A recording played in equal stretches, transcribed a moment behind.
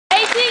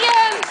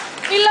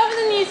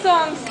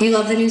songs. You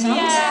love the new songs?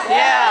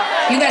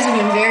 Yeah. You guys have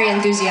been very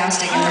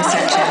enthusiastic in this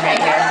section right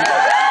here.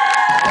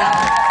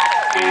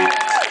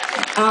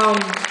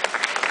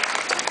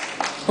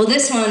 Well,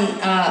 this one,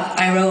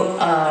 I wrote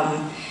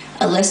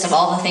a list of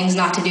all the things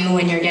not to do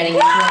when you're getting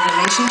into a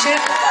relationship.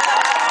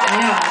 I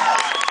know.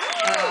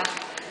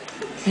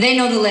 They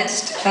know the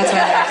list. That's why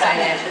they're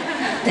excited.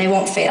 They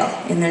won't fail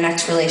in their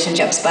next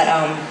relationships. But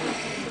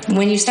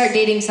when you start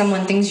dating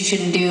someone, things you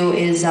shouldn't do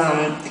is,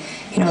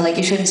 you know, like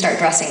you shouldn't start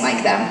dressing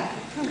like them.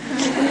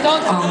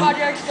 Don't talk about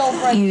your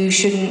ex-girlfriend. You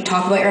shouldn't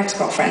talk about your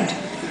ex-girlfriend.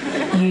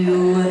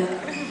 You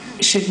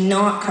should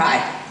not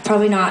cry.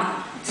 Probably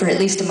not for at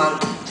least a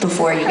month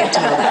before you get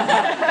to know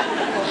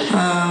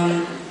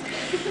them.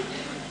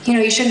 You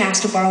know, you shouldn't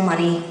ask to borrow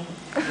money.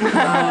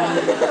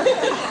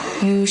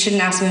 You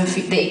shouldn't ask them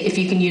if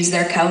you can use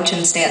their couch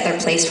and stay at their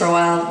place for a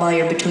while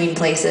you're between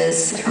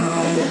places.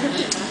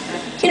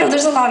 You know,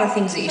 there's a lot of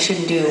things that you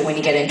shouldn't do when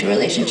you get into a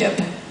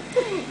relationship.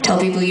 Tell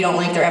people you don't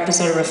like their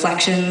episode of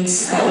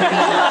Reflections. That would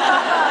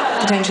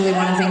be potentially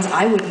one of the things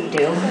I wouldn't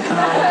do.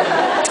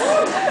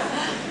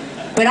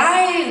 But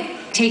I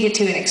take it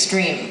to an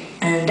extreme,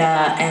 and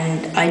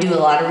I do a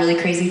lot of really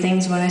crazy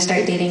things when I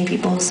start dating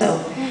people. So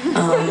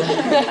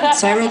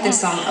I wrote this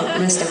song, a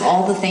list of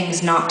all the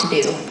things not to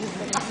do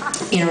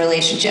in a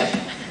relationship.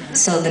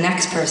 So the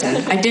next person,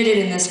 I did it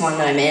in this one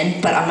that I'm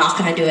in, but I'm not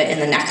going to do it in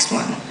the next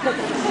one.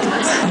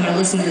 I'm going to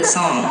listen to the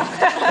song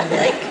and be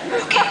like,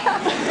 okay,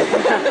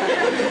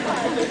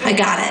 I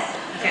got it.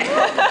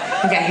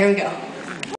 Okay, here we go.